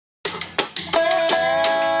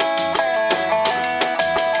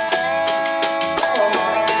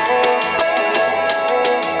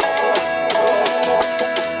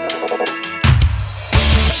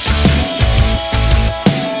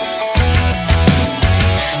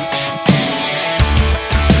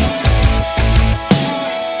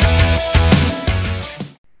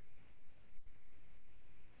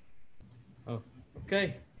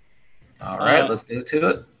let's go to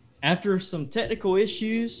it. After some technical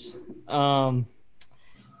issues,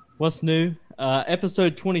 what's new?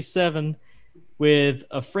 Episode 27 with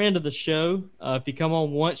a friend of the show. If you come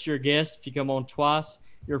on once, you're a guest. If you come on twice,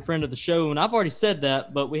 you're a friend of the show. And I've already said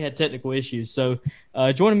that, but we had technical issues. So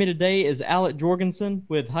joining me today is Allick Jorgensen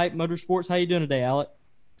with Hype Motorsports. How you doing today, Allick?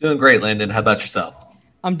 Doing great, Landon. How about yourself?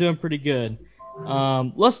 I'm doing pretty good.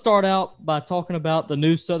 Let's start out by talking about the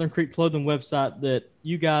new Southern Creek Clothing website that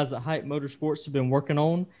you guys at Hype Motorsports have been working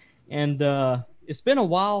on. And it's been a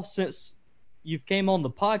while since you've came on the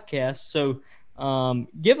podcast. So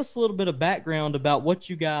give us a little bit of background about what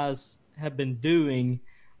you guys have been doing,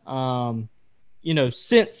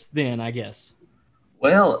 since then, I guess.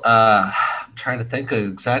 Well, I'm trying to think of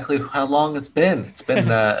exactly how long it's been. It's been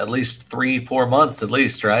at least 3-4 months at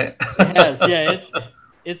least, right? Yes, yeah.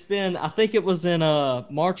 It's been, I think it was in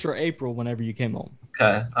March or April whenever you came on.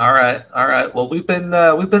 Okay. All right. Well, we've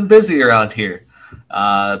been busy around here.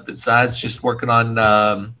 Besides just working on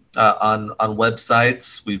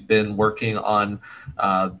websites, we've been working on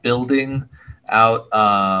building out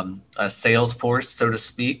a sales force, so to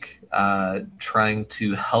speak, trying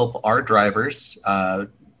to help our drivers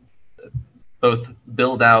both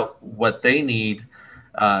build out what they need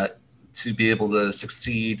to be able to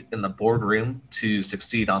succeed in the boardroom, to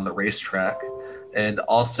succeed on the racetrack, and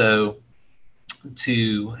also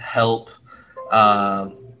to help.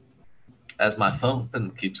 As my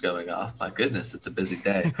phone keeps going off, my goodness, it's a busy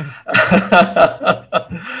day.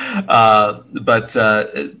 But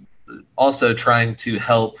also trying to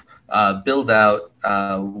help build out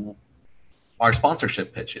our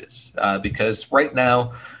sponsorship pitches, because right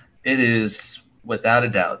now it is without a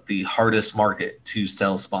doubt the hardest market to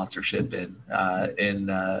sell sponsorship in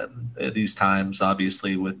these times,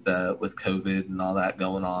 obviously with COVID and all that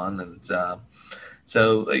going on. And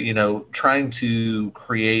so, trying to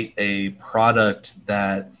create a product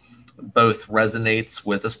that both resonates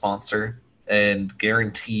with a sponsor and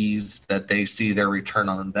guarantees that they see their return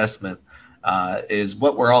on investment is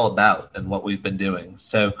what we're all about and what we've been doing.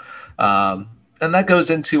 So, and that goes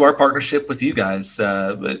into our partnership with you guys,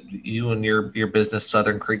 you and your business,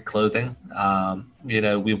 Southern Creek Clothing.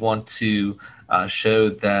 We want to show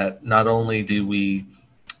that not only do we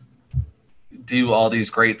do all these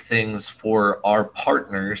great things for our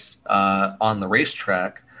partners on the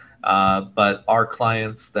racetrack, but our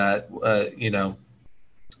clients that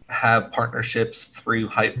have partnerships through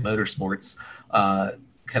Hype Motorsports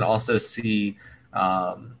can also see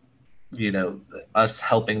us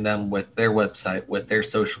helping them with their website, with their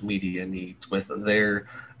social media needs, with their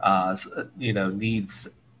needs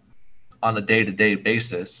on a day-to-day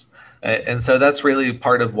basis. And so that's really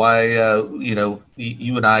part of why,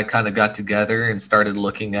 you and I kind of got together and started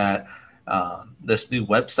looking at this new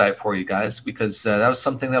website for you guys, because that was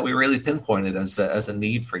something that we really pinpointed as a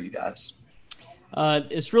need for you guys.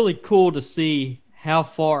 It's really cool to see how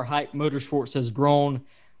far Hype Motorsports has grown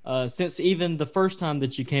since even the first time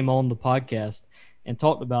that you came on the podcast and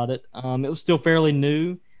talked about it. It was still fairly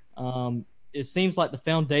new. It seems like the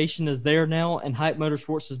foundation is there now, and Hype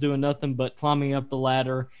Motorsports is doing nothing but climbing up the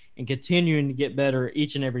ladder and continuing to get better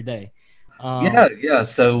each and every day. Yeah.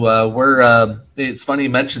 So we're. It's funny you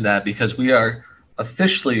mentioned that, because we are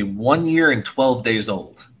officially 1 year and 12 days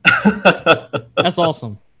old. That's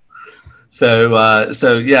awesome.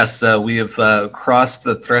 So yes, we have crossed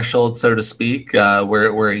the threshold, so to speak.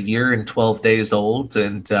 We're 1 year and 12 days old,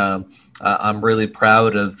 and I'm really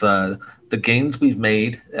proud of the gains we've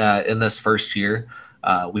made in this first year.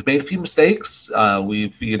 We've made a few mistakes.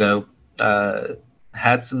 We've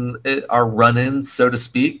had some our run-ins, so to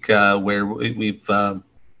speak, where we've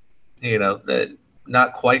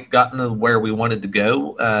not quite gotten to where we wanted to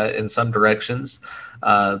go in some directions.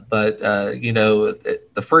 But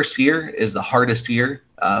the first year is the hardest year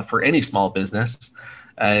for any small business,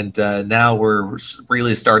 and now we're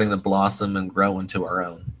really starting to blossom and grow into our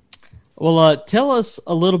own. Well, tell us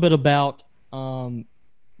a little bit about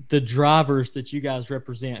the drivers that you guys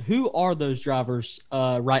represent. Who are those drivers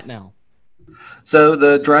right now? So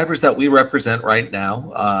the drivers that we represent right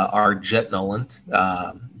now are Jet Noland,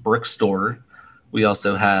 Brooke Storer. We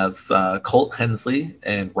also have Colt Hensley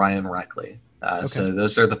and Ryan Rackley. Okay. So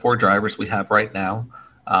those are the 4 drivers we have right now.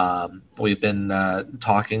 We've been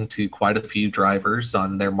talking to quite a few drivers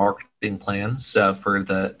on their marketing plans for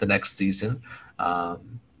the next season.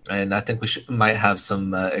 And I think we might have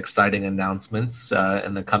some exciting announcements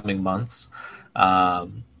in the coming months.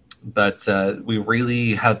 But we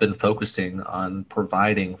really have been focusing on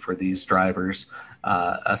providing for these drivers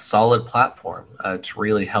a solid platform to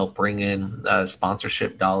really help bring in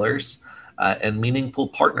sponsorship dollars and meaningful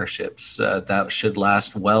partnerships that should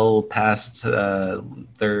last well past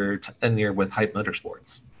their tenure with Hype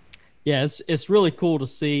Motorsports. Yeah, it's really cool to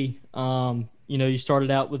see. You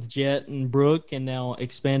started out with Jet and Brooke, and now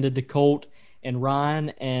expanded to Colt and Ryan,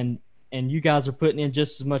 and you guys are putting in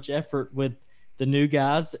just as much effort with the new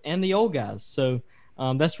guys and the old guys. So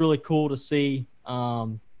that's really cool to see.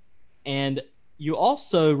 And you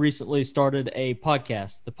also recently started a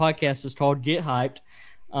podcast. The podcast is called Get Hyped,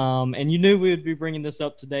 and you knew we would be bringing this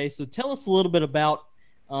up today. So tell us a little bit about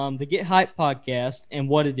the Get Hyped podcast and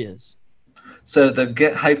what it is. So the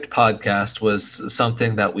Get Hyped podcast was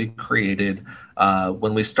something that we created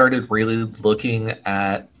when we started really looking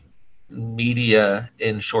at media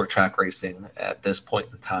in short track racing at this point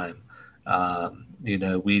in time.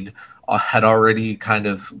 We'd had already kind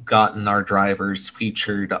of gotten our drivers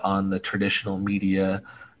featured on the traditional media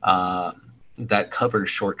that covers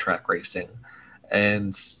short track racing.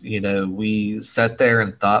 And, we sat there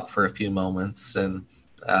and thought for a few moments and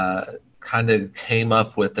kind of came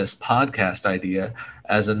up with this podcast idea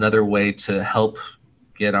as another way to help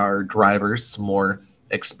get our drivers some more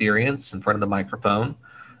experience in front of the microphone.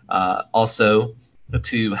 Also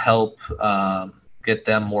to help get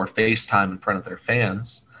them more face time in front of their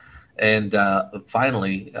fans. And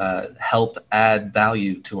finally, help add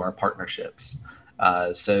value to our partnerships.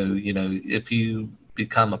 So, if you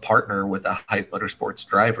become a partner with a Hype Motorsports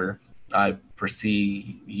driver, I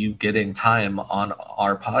foresee you getting time on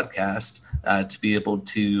our podcast to be able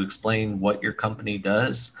to explain what your company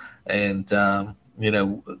does and,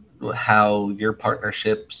 how your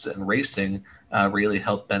partnerships and racing really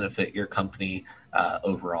help benefit your company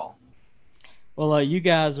overall. Well, you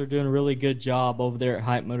guys are doing a really good job over there at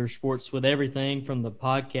Hype Motorsports with everything from the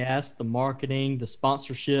podcast, the marketing, the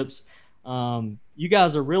sponsorships. You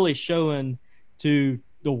guys are really showing to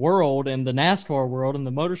the world and the NASCAR world and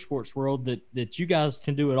the motorsports world that you guys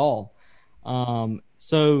can do it all.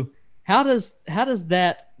 So how does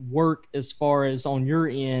that work as far as on your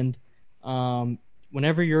end,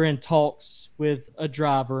 whenever you're in talks with a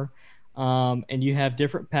driver and you have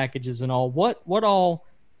different packages and all, what all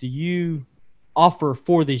do you offer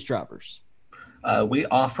for these drivers? We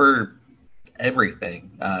offer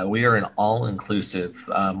everything. We are an all-inclusive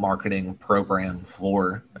marketing program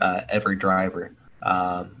for every driver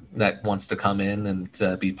that wants to come in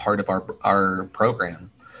and be part of our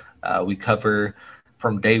program. We cover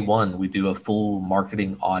from day one. We do a full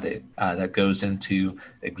marketing audit that goes into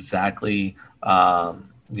exactly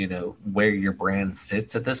where your brand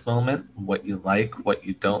sits at this moment, what you like, what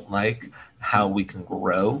you don't like, how we can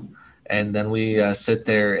grow. And then we sit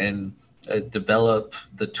there and develop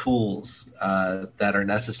the tools that are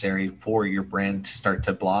necessary for your brand to start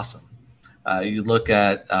to blossom. You look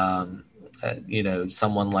at,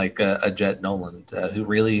 someone like a Jet Noland who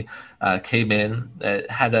really came in,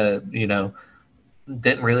 had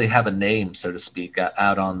didn't really have a name, so to speak,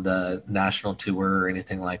 out on the national tour or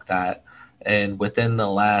anything like that. And within the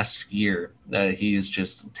last year, he's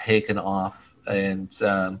just taken off, and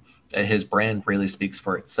his brand really speaks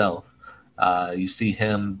for itself. You see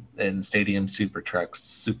him in stadium super trucks,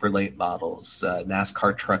 super late models,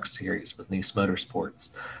 NASCAR Truck Series with Nice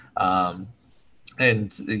Motorsports.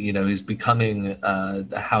 And he's becoming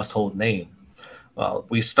a household name. Well,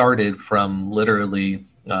 we started from literally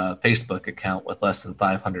a Facebook account with less than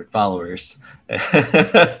 500 followers.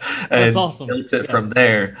 That's awesome. Built it from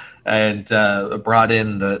there and brought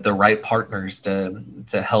in the right partners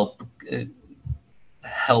to help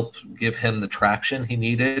give him the traction he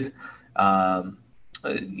needed.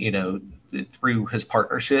 Through his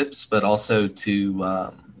partnerships, but also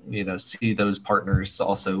to, see those partners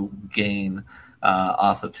also gain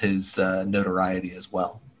off of his notoriety as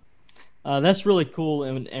well. That's really cool.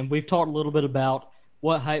 And we've talked a little bit about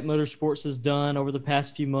what Hype Motorsports has done over the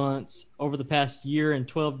past few months, over the past year and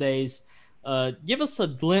 12 days. Give us a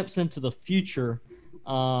glimpse into the future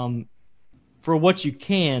for what you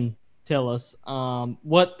can tell us,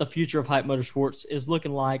 what the future of Hype Motorsports is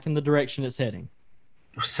looking like and the direction it's heading.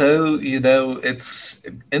 So, it's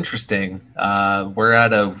interesting. We're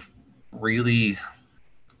at a really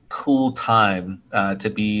cool time to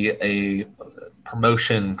be a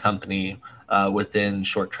promotion company within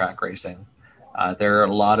short track racing. There are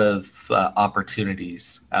a lot of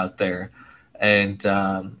opportunities out there, and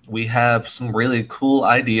we have some really cool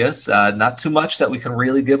ideas. Not too much that we can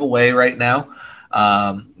really give away right now.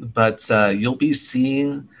 But you'll be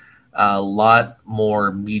seeing a lot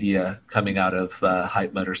more media coming out of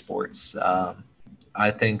Hype Motorsports. I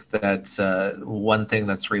think that one thing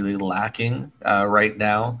that's really lacking right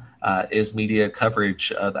now is media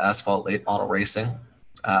coverage of asphalt late model racing.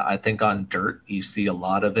 I think on dirt, you see a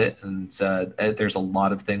lot of it, and there's a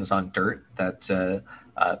lot of things on dirt that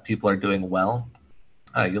people are doing well.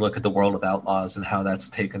 You look at the World of Outlaws and how that's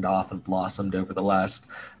taken off and blossomed over the last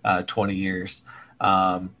 20 years.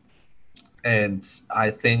 And I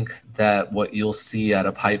think that what you'll see out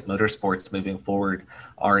of Hype Motorsports moving forward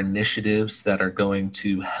are initiatives that are going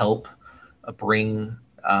to help bring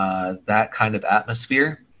that kind of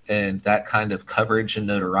atmosphere and that kind of coverage and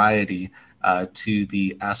notoriety to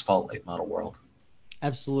the asphalt late model world.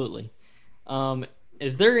 Absolutely.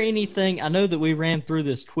 Is there anything, I know that we ran through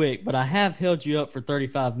this quick, but I have held you up for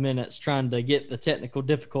 35 minutes trying to get the technical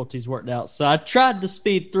difficulties worked out. So I tried to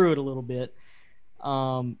speed through it a little bit.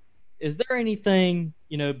 Is there anything,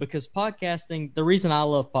 because podcasting, the reason I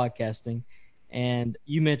love podcasting, and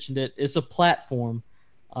you mentioned it, is a platform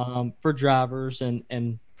for drivers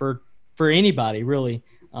and for anybody, really.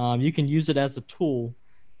 You can use it as a tool.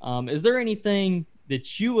 Is there anything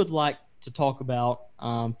that you would like to talk about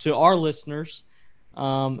to our listeners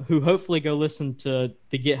who hopefully go listen to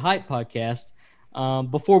the Get Hype podcast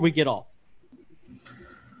before we get off?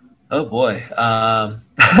 Oh, boy.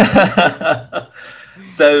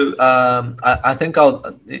 So I think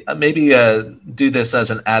I'll maybe do this as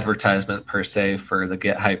an advertisement per se for the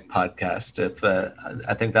Get Hype podcast. If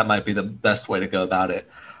I think that might be the best way to go about it.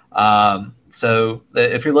 So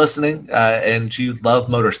if you're listening and you love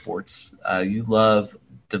motorsports, you love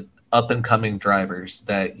the up and coming drivers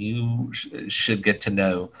that you should get to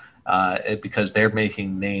know because they're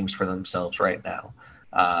making names for themselves right now.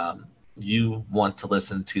 You want to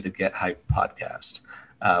listen to the Get Hype podcast.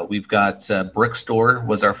 We've got Brookstore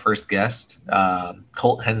was our first guest.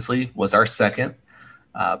 Colt Hensley was our second.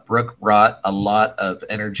 Brooke brought a lot of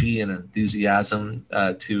energy and enthusiasm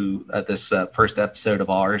to this first episode of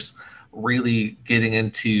ours, really getting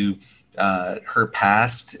into her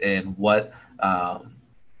past and what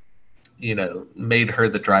made her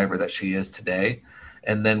the driver that she is today.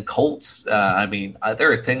 And then Colt's,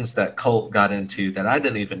 there are things that Colt got into that I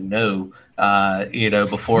didn't even know,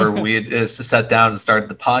 before we had sat down and started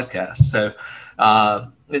the podcast. So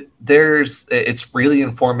it's really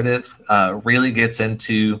informative, really gets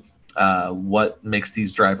into what makes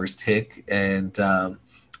these drivers tick. And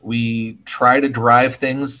we try to drive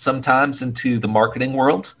things sometimes into the marketing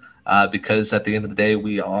world because at the end of the day,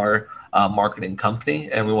 we are marketing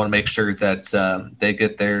company, and we want to make sure that they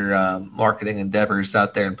get their marketing endeavors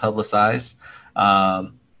out there and publicized.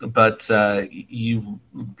 But you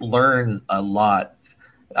learn a lot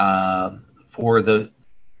for the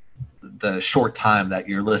short time that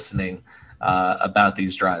you're listening about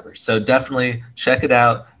these drivers. So definitely check it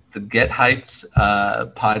out. It's a Get Hyped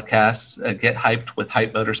podcast. Get Hyped with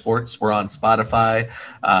Hype Motorsports. We're on Spotify.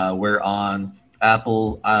 We're on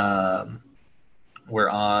Apple. We're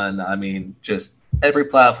on, just every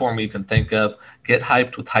platform you can think of. Get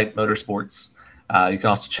Hyped with Hype Motorsports. You can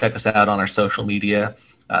also check us out on our social media,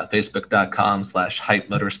 facebook.com/Hype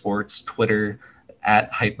Motorsports, Twitter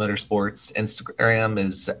 @Hype Motorsports, Instagram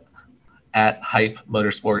is @Hype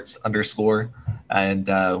Motorsports _.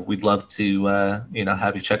 And we'd love to,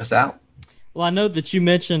 have you check us out. Well, I know that you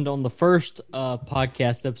mentioned on the first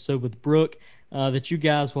podcast episode with Brooke that you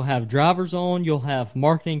guys will have drivers on, you'll have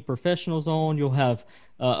marketing professionals on, you'll have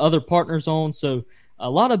other partners on. So a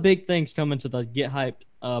lot of big things coming to the Get Hyped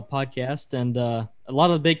podcast, and a lot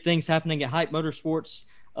of the big things happening at Hype Motorsports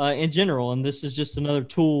in general. And this is just another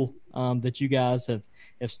tool that you guys have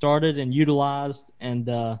started and utilized. And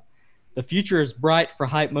the future is bright for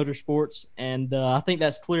Hype Motorsports. And I think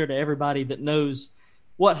that's clear to everybody that knows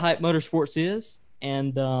what Hype Motorsports is.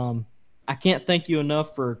 And I can't thank you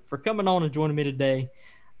enough for coming on and joining me today.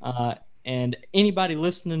 And anybody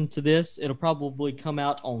listening to this, it'll probably come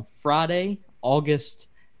out on Friday, August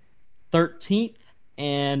 13th.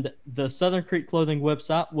 And the Southern Creek Clothing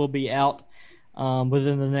website will be out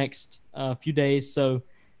within the next few days. So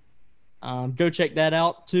go check that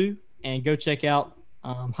out too. And go check out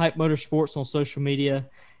Hype Motorsports on social media.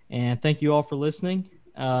 And thank you all for listening.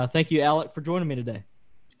 Thank you, Allick, for joining me today.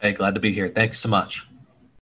 Hey, glad to be here. Thanks so much.